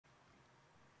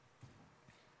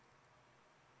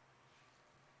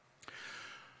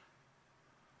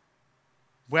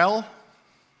Well,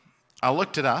 I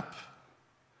looked it up.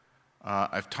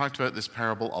 I've talked about this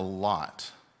parable a lot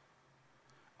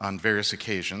on various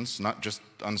occasions, not just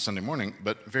on Sunday morning,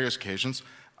 but various occasions.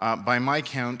 By my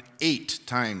count, 8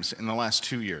 times in the last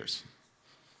 2 years.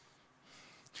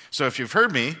 So if you've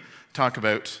heard me talk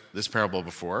about this parable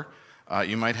before,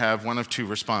 you might have one of 2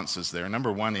 responses there.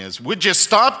 Number 1 is, would you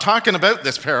stop talking about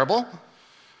this parable?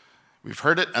 We've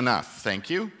heard it enough, thank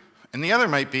you. And the other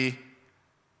might be,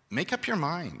 make up your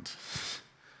mind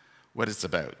what it's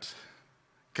about,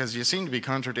 because you seem to be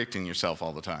contradicting yourself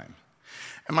all the time.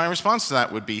 And my response to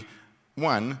that would be,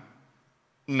 1,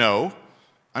 no,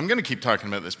 I'm going to keep talking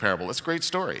about this parable. It's a great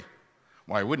story.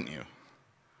 Why wouldn't you?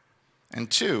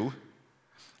 And 2,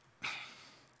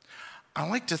 I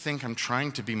like to think I'm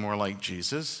trying to be more like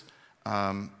Jesus,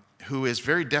 who is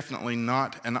very definitely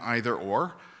not an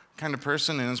either-or kind of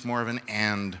person and is more of an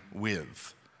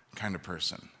and-with kind of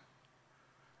person.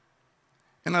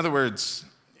 In other words,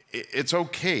 it's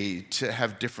okay to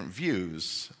have different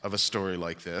views of a story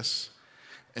like this,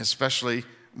 especially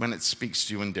when it speaks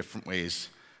to you in different ways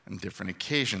and different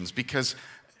occasions. Because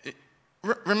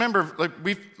remember, like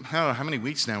how many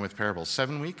weeks now with parables?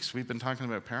 7 weeks we've been talking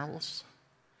about parables?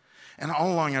 And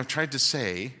all along I've tried to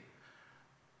say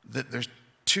that there's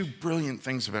 2 brilliant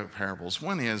things about parables.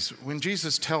 One is, when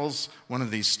Jesus tells one of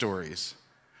these stories,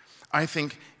 I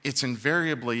think it's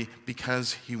invariably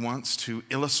because he wants to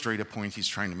illustrate a point he's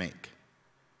trying to make.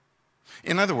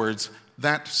 In other words,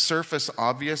 that surface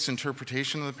obvious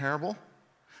interpretation of the parable,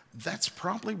 that's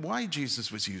probably why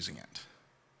Jesus was using it.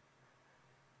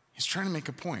 He's trying to make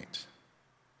a point.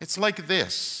 It's like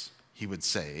this, he would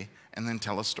say, and then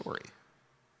tell a story.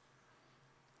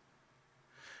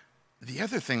 The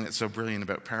other thing that's so brilliant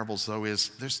about parables, though,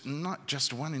 is there's not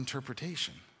just one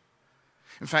interpretation.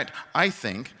 In fact, I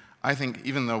think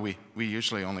even though we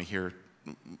usually only hear,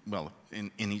 well,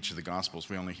 in each of the Gospels,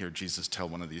 we only hear Jesus tell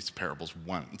one of these parables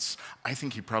once, I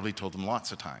think he probably told them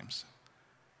lots of times.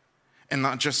 And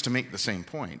not just to make the same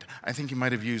point. I think he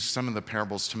might have used some of the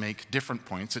parables to make different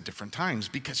points at different times,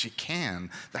 because you can.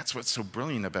 That's what's so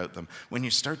brilliant about them. When you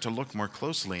start to look more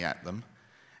closely at them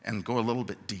and go a little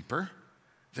bit deeper,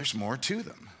 there's more to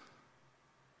them.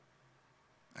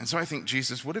 And so I think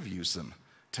Jesus would have used them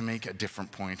to make a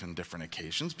different point on different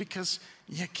occasions, because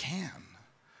you can.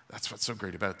 That's what's so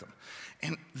great about them.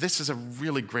 And this is a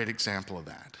really great example of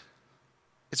that.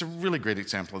 It's a really great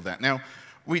example of that. Now,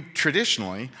 we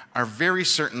traditionally are very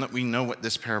certain that we know what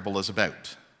this parable is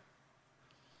about,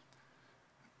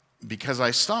 because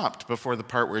I stopped before the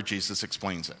part where Jesus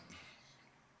explains it.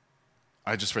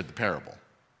 I just read the parable,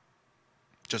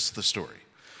 just the story.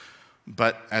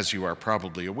 But as you are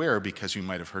probably aware, because you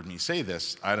might have heard me say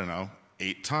this,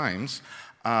 8 times,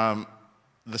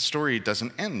 the story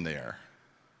doesn't end there.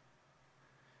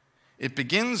 It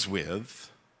begins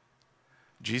with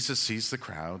Jesus sees the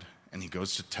crowd and he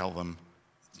goes to tell them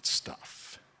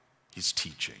stuff. He's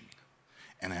teaching.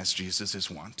 And as Jesus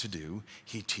is wont to do,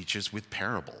 he teaches with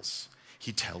parables.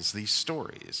 He tells these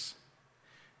stories.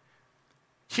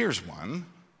 Here's one.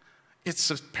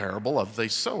 It's a parable of the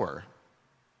sower.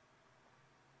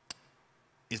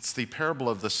 It's the parable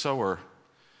of the sower.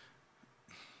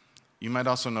 You might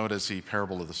also know it as the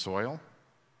parable of the soil,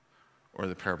 or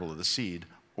the parable of the seed,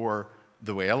 or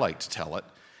the way I like to tell it,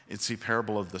 it's the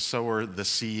parable of the sower, the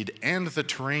seed, and the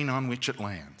terrain on which it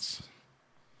lands.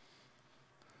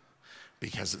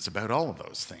 Because it's about all of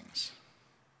those things.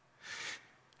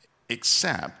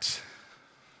 Except,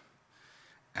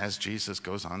 as Jesus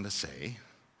goes on to say,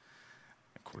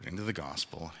 according to the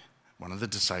gospel, one of the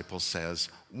disciples says,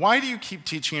 "Why do you keep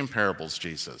teaching in parables,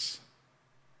 Jesus?"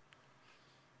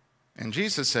 And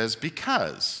Jesus says,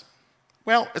 "Because,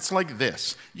 well, it's like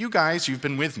this. You guys, you've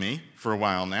been with me for a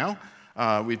while now.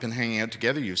 We've been hanging out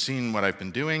together. You've seen what I've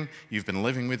been doing. You've been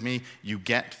living with me. You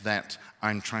get that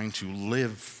I'm trying to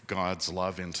live God's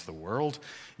love into the world.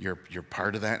 You're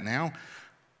part of that now."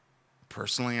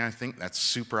 Personally, I think that's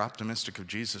super optimistic of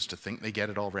Jesus to think they get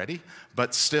it already.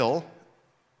 But still,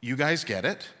 you guys get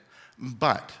it.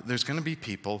 But there's going to be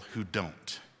people who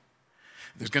don't.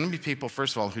 There's going to be people,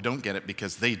 first of all, who don't get it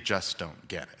because they just don't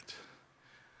get it.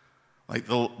 Like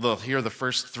they'll hear the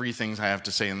first 3 things I have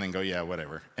to say and then go, yeah,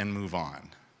 whatever, and move on.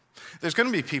 There's going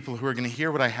to be people who are going to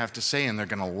hear what I have to say and they're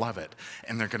going to love it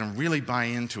and they're going to really buy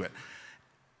into it.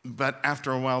 But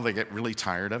after a while, they get really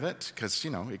tired of it because,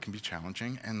 it can be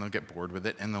challenging, and they'll get bored with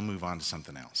it and they'll move on to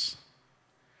something else.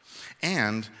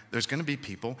 And there's going to be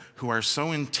people who are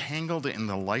so entangled in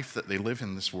the life that they live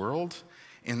in this world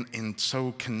in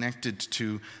so connected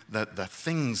to the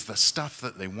things, the stuff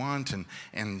that they want,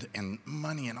 and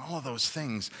money and all of those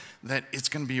things, that it's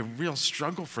going to be a real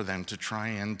struggle for them to try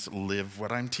and live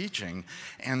what I'm teaching.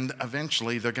 And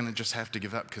eventually they're going to just have to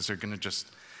give up because they're going to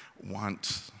just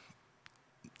want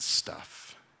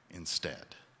stuff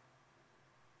instead.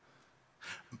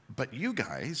 But you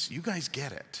guys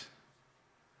get it.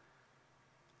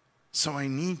 So I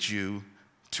need you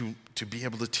to be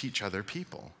able to teach other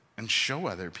people and show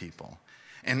other people.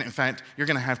 And in fact, you're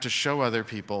going to have to show other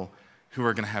people who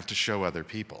are going to have to show other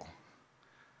people,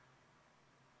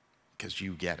 because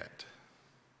you get it.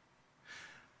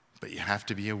 But you have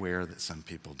to be aware that some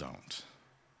people don't.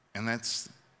 And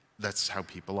that's how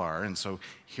people are. And so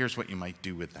here's what you might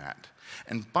do with that.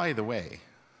 And by the way,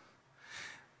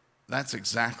 that's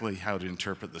exactly how to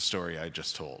interpret the story I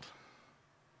just told.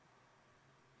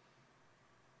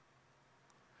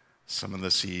 Some of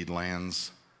the seed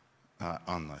lands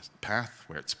on the path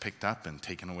where it's picked up and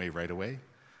taken away right away.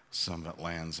 Some of it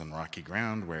lands on rocky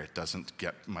ground where it doesn't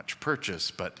get much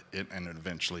purchase, and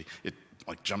eventually it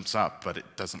like jumps up, but it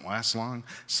doesn't last long.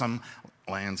 Some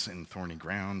lands in thorny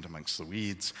ground amongst the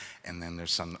weeds, and then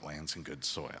there's some that lands in good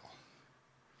soil.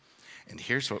 And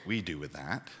here's what we do with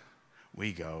that.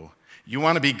 We go, you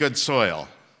want to be good soil.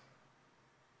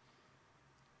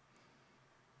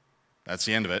 That's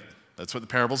the end of it. That's what the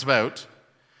parable's about.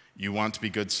 You want to be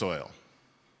good soil,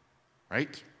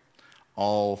 right?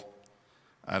 All,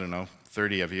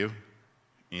 30 of you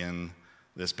in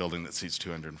this building that seats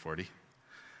 240.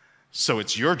 So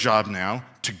it's your job now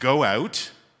to go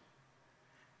out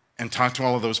and talk to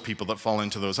all of those people that fall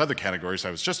into those other categories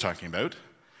I was just talking about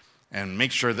and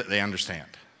make sure that they understand.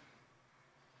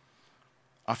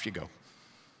 Off you go.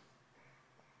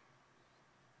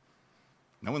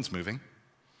 No one's moving.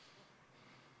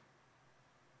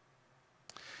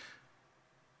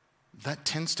 That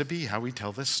tends to be how we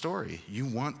tell this story. You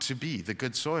want to be the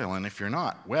good soil, and if you're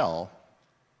not, well,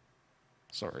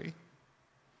 sorry.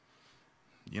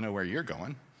 You know where you're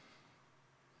going.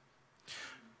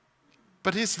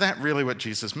 But is that really what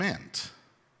Jesus meant?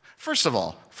 First of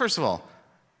all,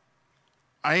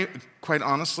 I quite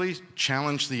honestly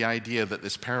challenge the idea that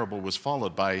this parable was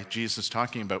followed by Jesus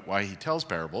talking about why he tells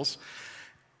parables,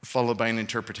 followed by an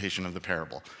interpretation of the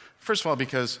parable. First of all,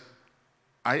 because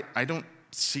I don't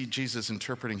see Jesus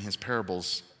interpreting his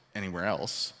parables anywhere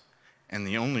else, and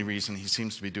the only reason he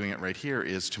seems to be doing it right here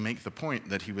is to make the point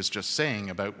that he was just saying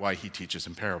about why he teaches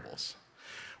in parables,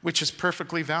 which is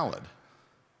perfectly valid.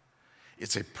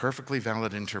 It's a perfectly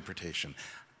valid interpretation.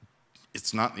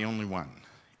 It's not the only one,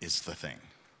 is the thing.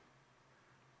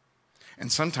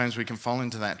 And sometimes we can fall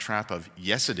into that trap of,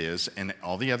 yes, it is, and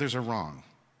all the others are wrong,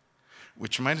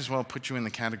 which might as well put you in the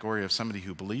category of somebody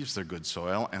who believes they're good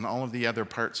soil and all of the other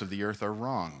parts of the earth are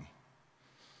wrong.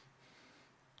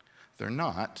 They're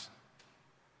not.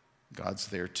 God's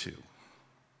there too.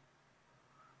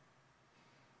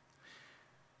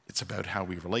 It's about how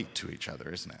we relate to each other,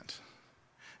 isn't it?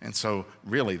 And so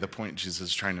really the point Jesus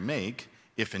is trying to make,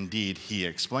 if indeed he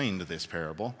explained this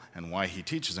parable and why he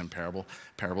teaches in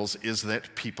parables, is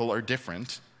that people are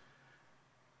different,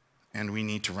 and we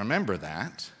need to remember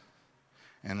that.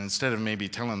 And instead of maybe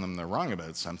telling them they're wrong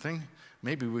about something,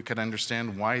 maybe we could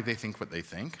understand why they think what they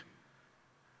think,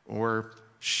 or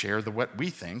share what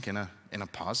we think in a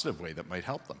positive way that might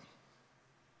help them.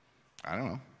 I don't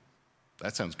know.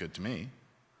 That sounds good to me.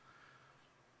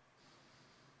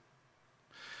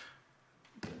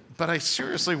 But I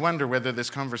seriously wonder whether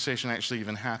this conversation actually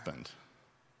even happened.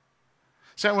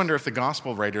 So I wonder if the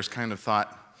gospel writers kind of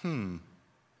thought,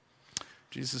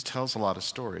 Jesus tells a lot of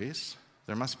stories.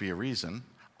 There must be a reason.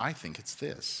 I think it's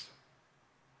this.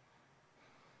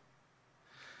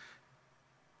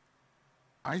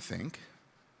 I think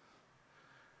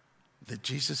that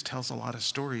Jesus tells a lot of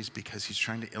stories because he's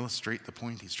trying to illustrate the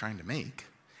point he's trying to make,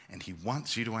 and he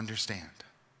wants you to understand.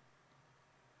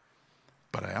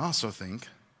 But I also think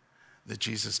that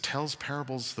Jesus tells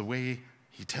parables the way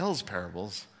he tells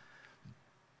parables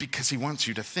because he wants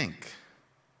you to think.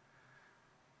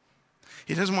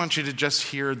 He doesn't want you to just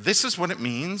hear, this is what it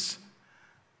means,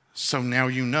 so now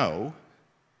you know.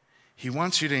 He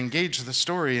wants you to engage the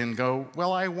story and go,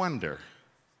 well, I wonder.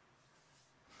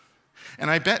 And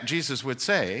I bet Jesus would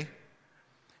say,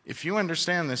 if you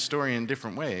understand this story in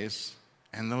different ways,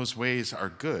 and those ways are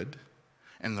good,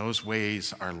 and those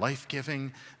ways are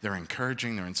life-giving, they're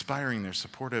encouraging, they're inspiring, they're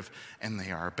supportive, and they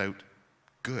are about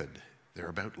good. They're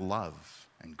about love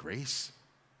and grace.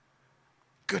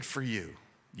 Good for you.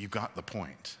 You got the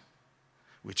point,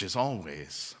 which is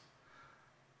always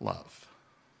love.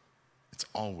 It's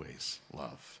always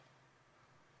love.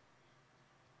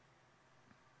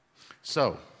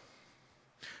 So,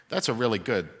 that's a really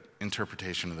good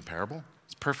interpretation of the parable.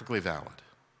 It's perfectly valid.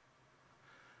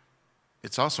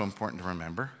 It's also important to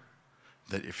remember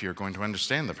that if you're going to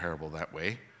understand the parable that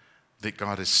way, that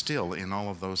God is still in all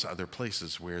of those other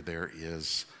places where there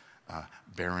is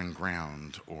barren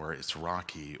ground, or it's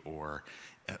rocky, or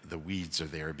the weeds are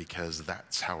there, because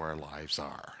that's how our lives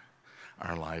are.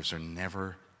 Our lives are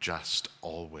never just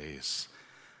always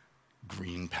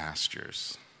green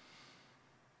pastures.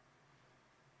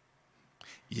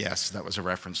 Yes, that was a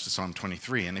reference to Psalm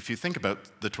 23. And if you think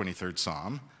about the 23rd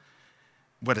Psalm,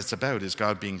 what it's about is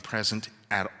God being present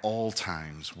at all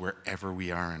times, wherever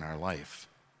we are in our life.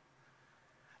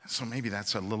 So maybe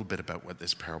that's a little bit about what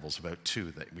this parable's about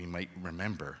too, that we might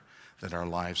remember that our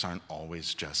lives aren't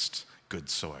always just good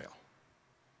soil.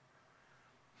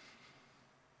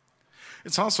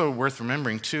 It's also worth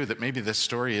remembering too that maybe this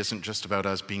story isn't just about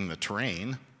us being the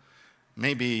terrain.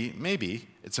 Maybe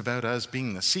it's about us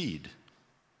being the seed.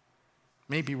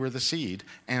 Maybe we're the seed,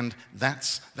 and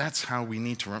that's how we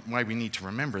need to why we need to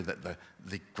remember that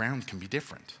the ground can be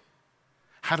different.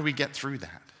 How do we get through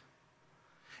that?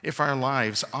 If our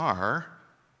lives are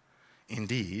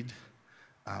indeed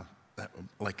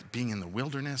like being in the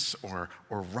wilderness, or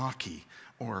rocky,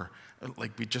 or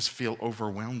like we just feel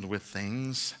overwhelmed with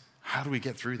things, how do we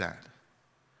get through that?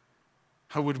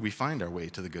 How would we find our way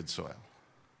to the good soil?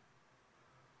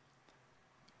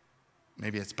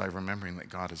 Maybe it's by remembering that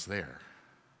God is there.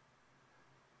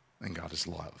 And God is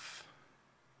love.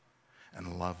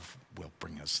 And love will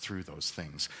bring us through those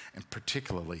things. And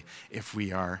particularly if we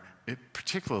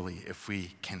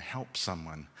can help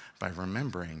someone by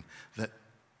remembering that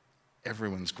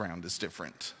everyone's ground is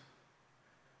different.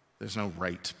 There's no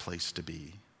right place to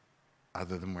be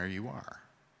other than where you are.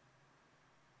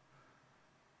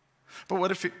 But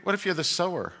what if you're the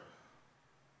sower?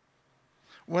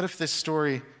 What if this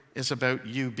story is about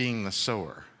you being the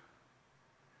sower?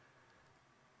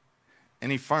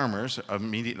 Any farmers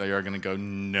immediately are going to go,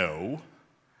 no,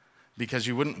 because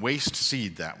you wouldn't waste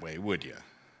seed that way, would you?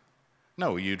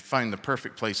 No, you'd find the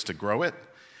perfect place to grow it.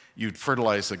 You'd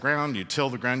fertilize the ground, you'd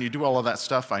till the ground, you'd do all of that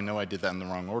stuff. I know I did that in the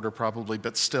wrong order probably,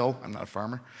 but still, I'm not a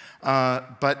farmer.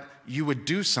 But you would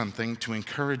do something to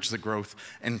encourage the growth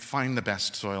and find the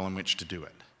best soil in which to do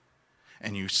it.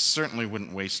 And you certainly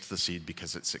wouldn't waste the seed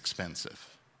because it's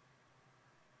expensive.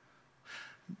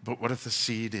 But what if the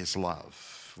seed is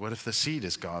love? What if the seed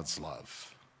is God's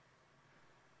love,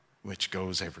 which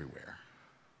goes everywhere?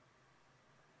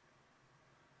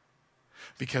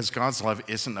 Because God's love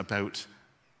isn't about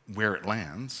where it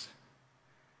lands,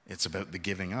 it's about the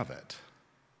giving of it,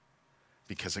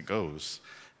 because it goes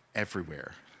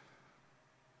everywhere.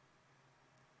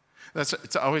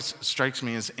 It always strikes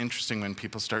me as interesting when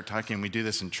people start talking, and we do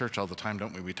this in church all the time,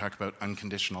 don't we? We talk about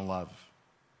unconditional love.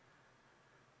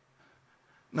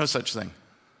 No such thing.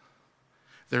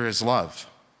 There is love,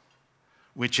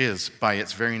 which is, by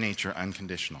its very nature,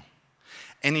 unconditional.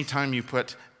 Anytime you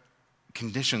put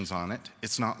conditions on it,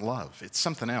 it's not love. It's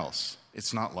something else.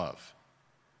 It's not love.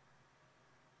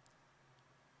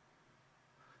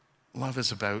 Love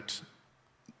is about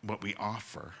what we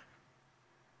offer.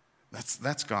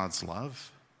 That's God's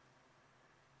love.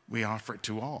 We offer it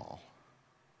to all.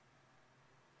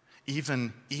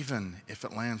 Even if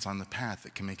it lands on the path,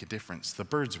 it can make a difference. The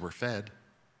birds were fed.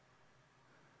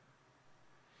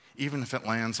 Even if it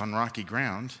lands on rocky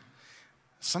ground,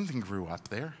 something grew up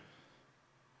there.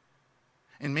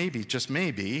 And maybe, just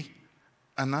maybe,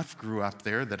 enough grew up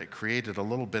there that it created a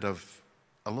little bit of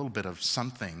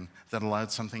something that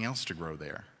allowed something else to grow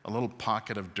there. A little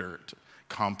pocket of dirt,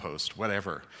 compost,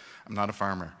 whatever. I'm not a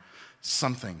farmer.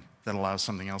 Something that allows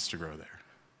something else to grow there.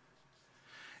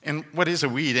 And what is a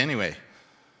weed anyway? It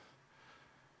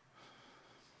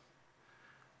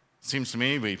seems to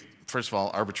me we, first of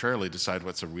all, arbitrarily decide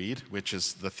what's a weed, which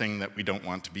is the thing that we don't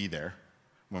want to be there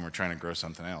when we're trying to grow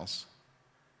something else.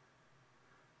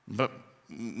 But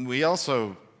we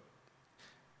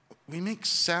make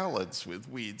salads with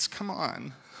weeds. Come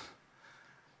on.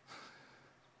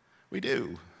 We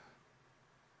do.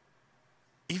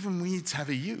 Even weeds have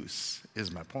a use,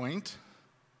 is my point.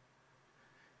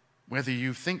 Whether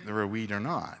you think they're a weed or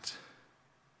not.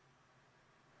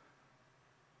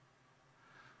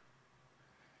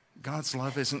 God's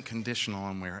love isn't conditional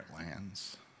on where it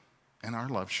lands, and our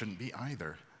love shouldn't be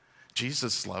either.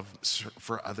 Jesus' love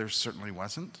for others certainly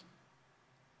wasn't.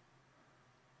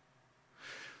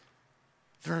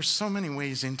 There are so many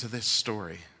ways into this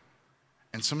story,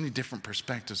 and so many different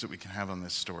perspectives that we can have on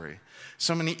this story.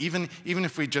 So many, even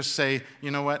if we just say,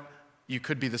 you know what, you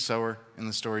could be the sower in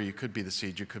the story, you could be the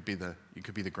seed, you could be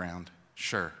the ground,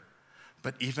 sure.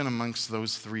 But even amongst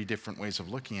those three different ways of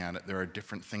looking at it, there are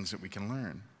different things that we can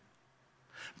learn.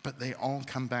 But they all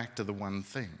come back to the one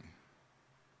thing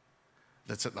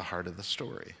that's at the heart of the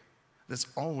story, that's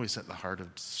always at the heart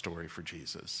of the story for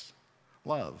Jesus: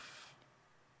 love.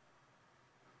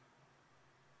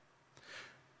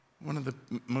 One of the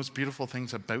most beautiful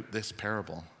things about this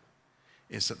parable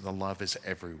is that the love is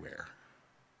everywhere.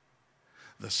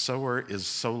 The sower is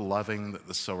so loving that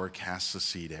the sower casts the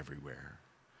seed everywhere.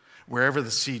 Wherever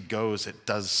the seed goes, it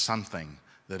does something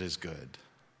that is good.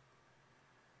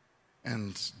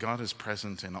 And God is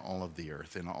present in all of the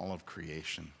earth, in all of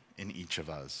creation, in each of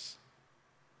us.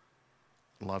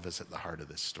 Love is at the heart of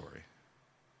this story.